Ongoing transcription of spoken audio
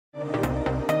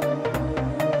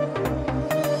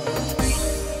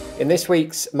In this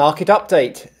week's market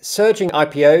update, surging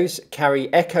IPOs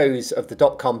carry echoes of the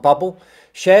dot-com bubble,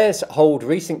 shares hold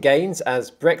recent gains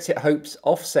as Brexit hopes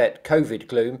offset COVID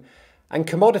gloom, and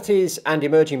commodities and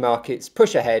emerging markets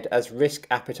push ahead as risk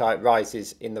appetite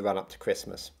rises in the run-up to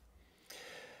Christmas.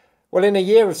 Well, in a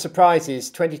year of surprises,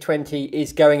 2020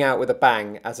 is going out with a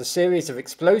bang as a series of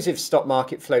explosive stock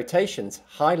market flotations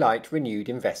highlight renewed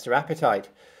investor appetite.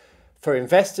 For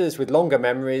investors with longer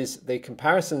memories, the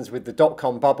comparisons with the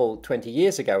dot-com bubble 20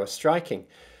 years ago are striking.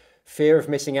 Fear of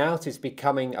missing out is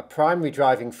becoming a primary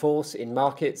driving force in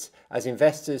markets as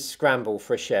investors scramble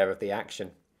for a share of the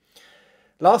action.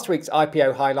 Last week's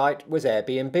IPO highlight was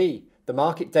Airbnb. The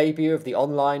market debut of the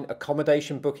online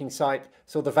accommodation booking site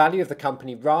saw the value of the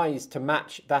company rise to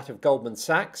match that of Goldman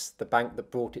Sachs, the bank that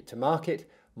brought it to market,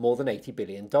 more than $80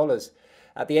 billion.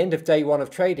 At the end of day one of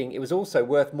trading, it was also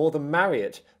worth more than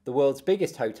Marriott, the world's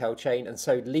biggest hotel chain and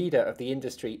so leader of the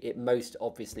industry it most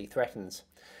obviously threatens.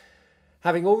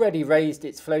 Having already raised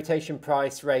its flotation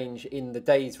price range in the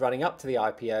days running up to the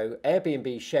IPO,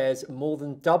 Airbnb shares more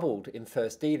than doubled in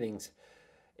first dealings.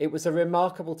 It was a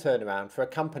remarkable turnaround for a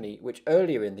company which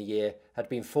earlier in the year had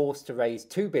been forced to raise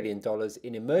 $2 billion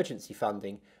in emergency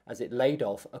funding as it laid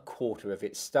off a quarter of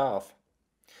its staff.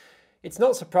 It's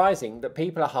not surprising that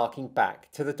people are harking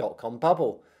back to the dot-com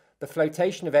bubble. The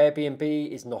flotation of Airbnb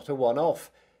is not a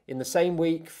one-off. In the same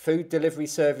week, food delivery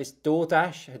service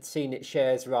DoorDash had seen its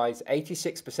shares rise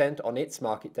 86% on its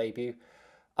market debut.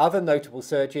 Other notable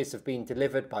surges have been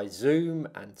delivered by Zoom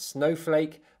and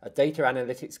Snowflake, a data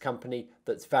analytics company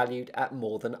that's valued at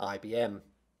more than IBM.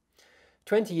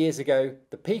 20 years ago,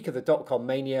 the peak of the dot-com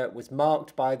mania was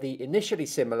marked by the initially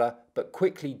similar but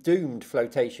quickly doomed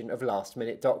flotation of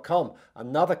lastminute.com,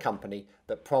 another company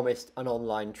that promised an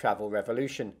online travel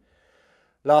revolution.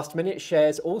 Last Minute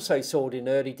shares also soared in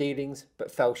early dealings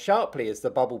but fell sharply as the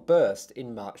bubble burst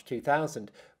in March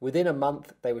 2000. Within a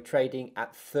month, they were trading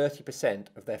at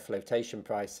 30% of their flotation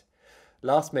price.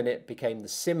 Last Minute became the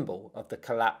symbol of the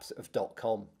collapse of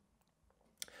dot-com.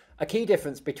 A key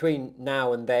difference between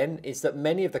now and then is that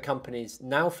many of the companies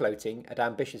now floating at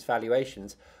ambitious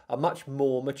valuations are much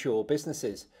more mature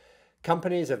businesses.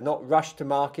 Companies have not rushed to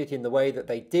market in the way that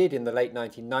they did in the late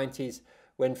 1990s,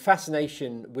 when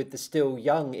fascination with the still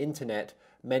young internet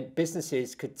meant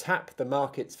businesses could tap the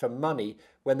markets for money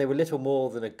when they were little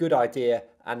more than a good idea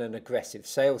and an aggressive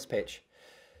sales pitch.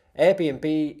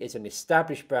 Airbnb is an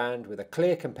established brand with a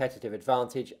clear competitive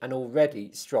advantage and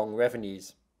already strong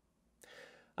revenues.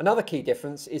 Another key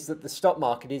difference is that the stock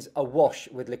market is awash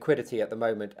with liquidity at the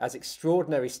moment as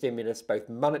extraordinary stimulus, both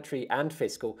monetary and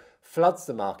fiscal, floods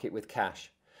the market with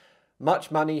cash. Much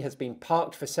money has been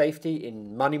parked for safety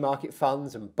in money market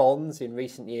funds and bonds in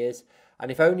recent years,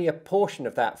 and if only a portion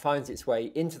of that finds its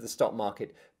way into the stock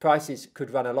market, prices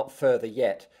could run a lot further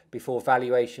yet before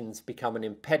valuations become an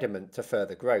impediment to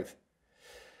further growth.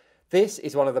 This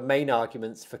is one of the main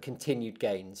arguments for continued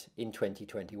gains in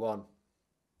 2021.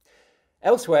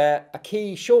 Elsewhere, a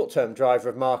key short-term driver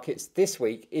of markets this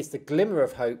week is the glimmer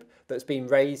of hope that's been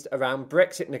raised around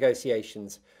Brexit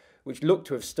negotiations, which look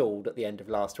to have stalled at the end of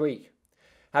last week.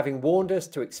 Having warned us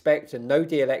to expect a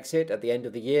no-deal exit at the end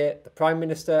of the year, the Prime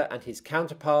Minister and his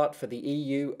counterpart for the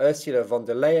EU, Ursula von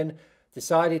der Leyen,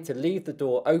 decided to leave the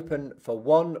door open for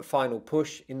one final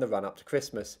push in the run-up to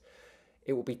Christmas.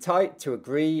 It will be tight to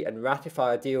agree and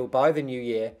ratify a deal by the new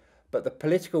year, but the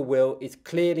political will is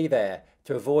clearly there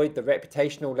to avoid the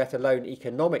reputational, let alone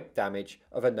economic damage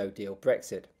of a no-deal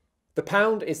Brexit. The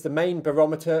pound is the main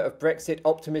barometer of Brexit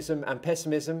optimism and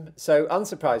pessimism, so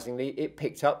unsurprisingly it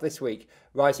picked up this week,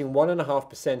 rising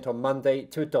 1.5% on Monday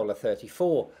to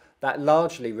 $1.34. That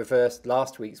largely reversed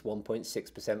last week's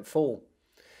 1.6% fall.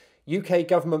 UK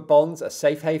government bonds, a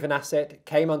safe haven asset,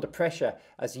 came under pressure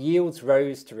as yields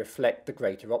rose to reflect the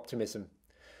greater optimism.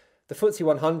 The FTSE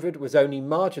 100 was only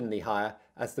marginally higher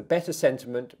as the better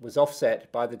sentiment was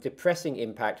offset by the depressing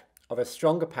impact of a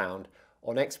stronger pound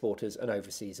on exporters and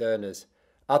overseas earners.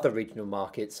 Other regional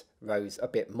markets rose a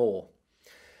bit more.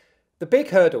 The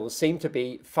big hurdles seem to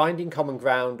be finding common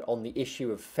ground on the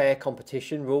issue of fair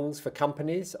competition rules for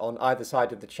companies on either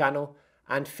side of the channel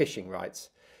and fishing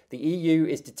rights. The EU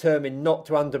is determined not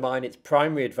to undermine its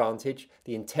primary advantage,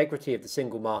 the integrity of the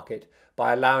single market,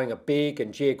 by allowing a big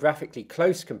and geographically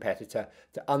close competitor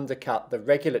to undercut the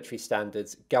regulatory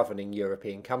standards governing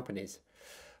European companies.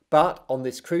 But on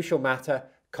this crucial matter,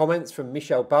 comments from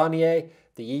Michel Barnier,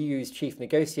 the EU's chief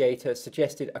negotiator,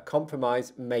 suggested a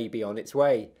compromise may be on its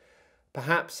way.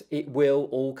 Perhaps it will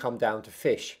all come down to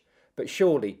fish, but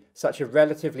surely such a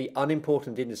relatively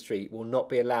unimportant industry will not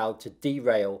be allowed to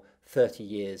derail 30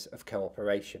 years of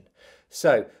cooperation.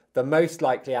 So the most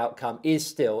likely outcome is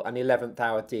still an 11th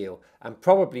hour deal, and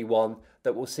probably one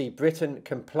that will see Britain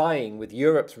complying with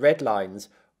Europe's red lines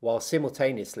while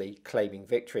simultaneously claiming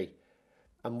victory.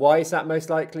 And why is that most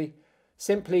likely?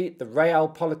 Simply the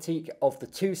realpolitik of the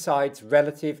two sides'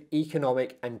 relative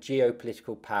economic and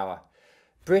geopolitical power.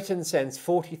 Britain sends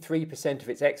 43% of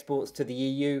its exports to the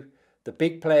EU. The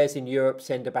big players in Europe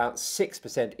send about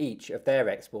 6% each of their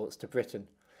exports to Britain.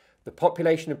 The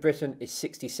population of Britain is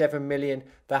 67 million,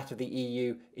 that of the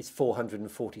EU is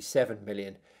 447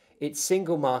 million. Its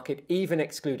single market, even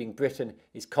excluding Britain,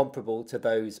 is comparable to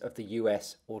those of the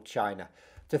US or China.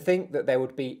 To think that there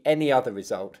would be any other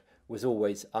result was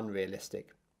always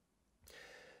unrealistic.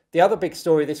 The other big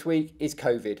story this week is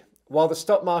COVID. While the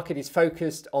stock market is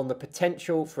focused on the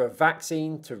potential for a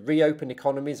vaccine to reopen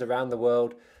economies around the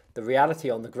world, the reality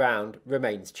on the ground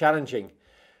remains challenging.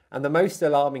 And the most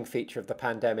alarming feature of the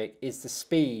pandemic is the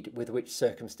speed with which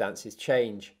circumstances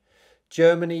change.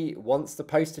 Germany, once the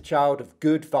poster child of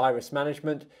good virus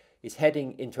management, is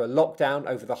heading into a lockdown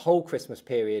over the whole Christmas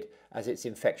period as its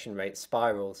infection rate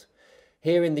spirals.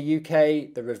 Here in the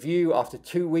UK, the review after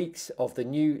 2 weeks of the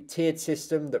new tiered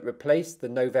system that replaced the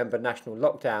November national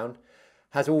lockdown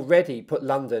has already put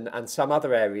London and some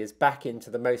other areas back into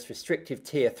the most restrictive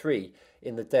Tier 3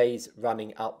 in the days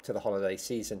running up to the holiday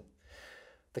season.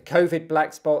 The COVID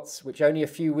black spots, which only a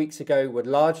few weeks ago were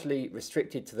largely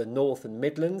restricted to the North and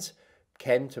Midlands,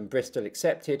 Kent and Bristol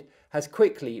accepted, has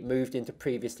quickly moved into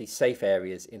previously safe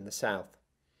areas in the south.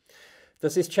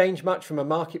 Does this change much from a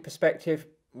market perspective?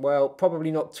 Well,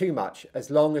 probably not too much, as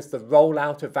long as the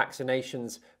rollout of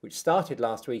vaccinations, which started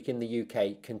last week in the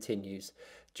UK, continues.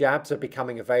 Jabs are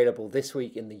becoming available this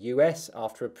week in the US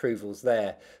after approvals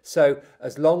there. So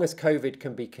as long as COVID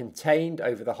can be contained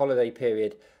over the holiday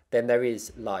period, then there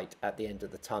is light at the end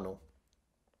of the tunnel.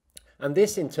 And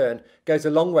this, in turn, goes a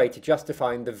long way to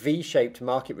justifying the V-shaped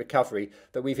market recovery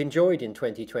that we've enjoyed in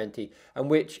 2020 and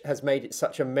which has made it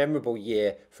such a memorable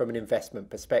year from an investment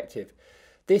perspective.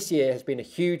 This year has been a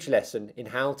huge lesson in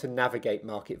how to navigate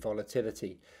market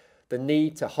volatility. The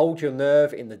need to hold your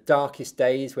nerve in the darkest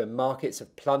days when markets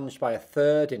have plunged by a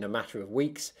third in a matter of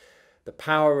weeks. The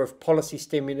power of policy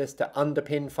stimulus to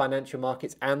underpin financial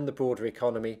markets and the broader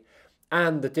economy.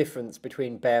 And the difference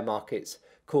between bear markets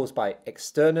caused by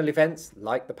external events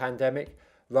like the pandemic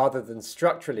rather than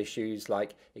structural issues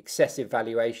like excessive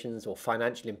valuations or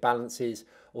financial imbalances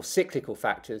or cyclical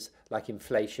factors like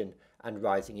inflation and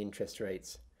rising interest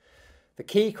rates. The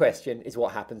key question is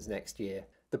what happens next year.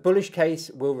 The bullish case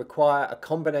will require a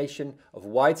combination of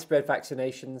widespread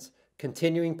vaccinations,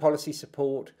 continuing policy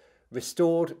support,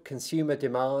 restored consumer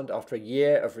demand after a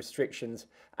year of restrictions,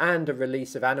 and a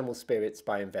release of animal spirits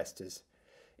by investors.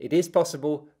 It is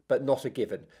possible, but not a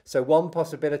given. So one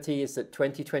possibility is that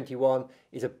 2021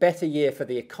 is a better year for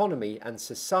the economy and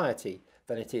society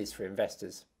than it is for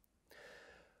investors.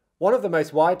 One of the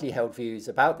most widely held views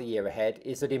about the year ahead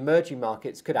is that emerging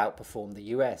markets could outperform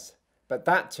the US. But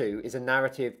that too is a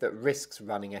narrative that risks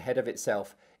running ahead of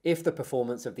itself if the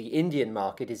performance of the Indian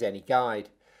market is any guide.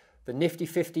 The Nifty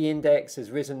 50 index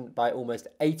has risen by almost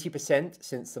 80%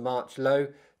 since the March low,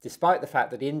 despite the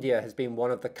fact that India has been one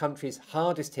of the countries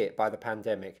hardest hit by the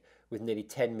pandemic, with nearly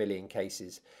 10 million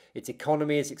cases. Its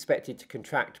economy is expected to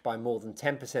contract by more than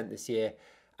 10% this year,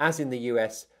 as in the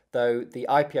US, though the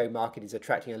IPO market is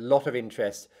attracting a lot of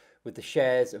interest, with the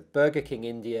shares of Burger King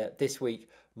India this week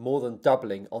more than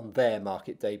doubling on their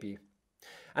market debut.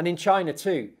 And in China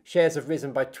too, shares have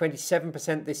risen by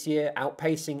 27% this year,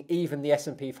 outpacing even the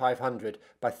S&P 500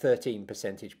 by 13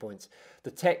 percentage points.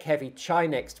 The tech-heavy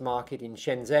Chinext market in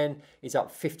Shenzhen is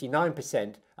up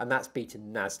 59%, and that's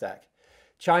beaten Nasdaq.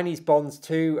 Chinese bonds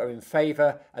too are in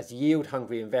favour as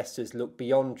yield-hungry investors look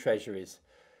beyond treasuries.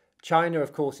 China,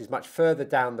 of course, is much further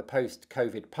down the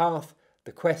post-COVID path.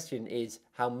 The question is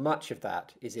how much of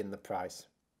that is in the price.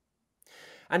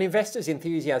 And investors'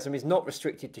 enthusiasm is not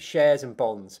restricted to shares and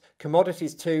bonds.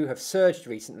 Commodities too have surged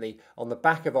recently on the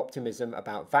back of optimism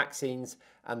about vaccines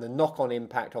and the knock-on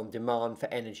impact on demand for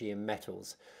energy and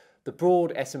metals. The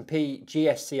broad S&P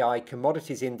GSCI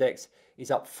Commodities Index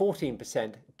is up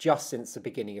 14% just since the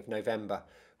beginning of November,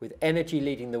 with energy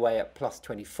leading the way at plus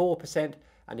 24%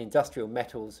 and industrial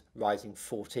metals rising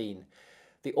 14%.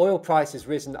 The oil price has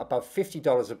risen above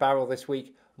 $50 a barrel this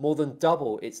week, more than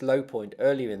double its low point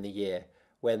earlier in the year,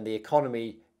 when the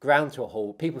economy ground to a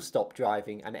halt, people stopped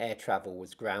driving and air travel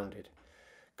was grounded.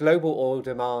 Global oil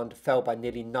demand fell by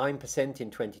nearly 9%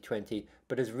 in 2020,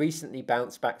 but has recently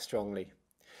bounced back strongly.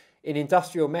 In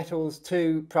industrial metals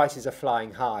too, prices are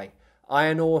flying high.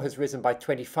 Iron ore has risen by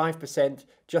 25%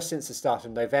 just since the start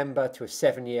of November to a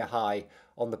 7-year high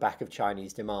on the back of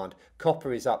Chinese demand.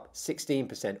 Copper is up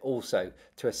 16% also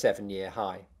to a 7-year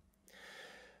high.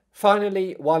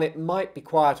 Finally, while it might be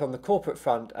quiet on the corporate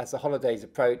front as the holidays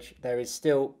approach, there is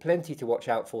still plenty to watch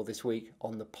out for this week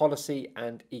on the policy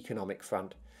and economic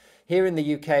front. Here in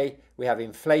the UK, we have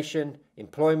inflation,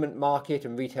 employment market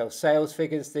and retail sales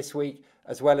figures this week,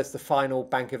 as well as the final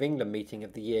Bank of England meeting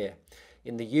of the year.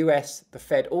 In the US, the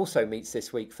Fed also meets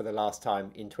this week for the last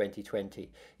time in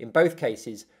 2020. In both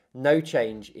cases, no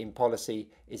change in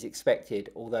policy is expected,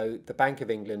 although the Bank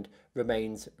of England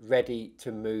remains ready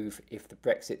to move if the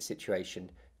Brexit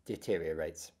situation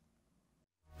deteriorates.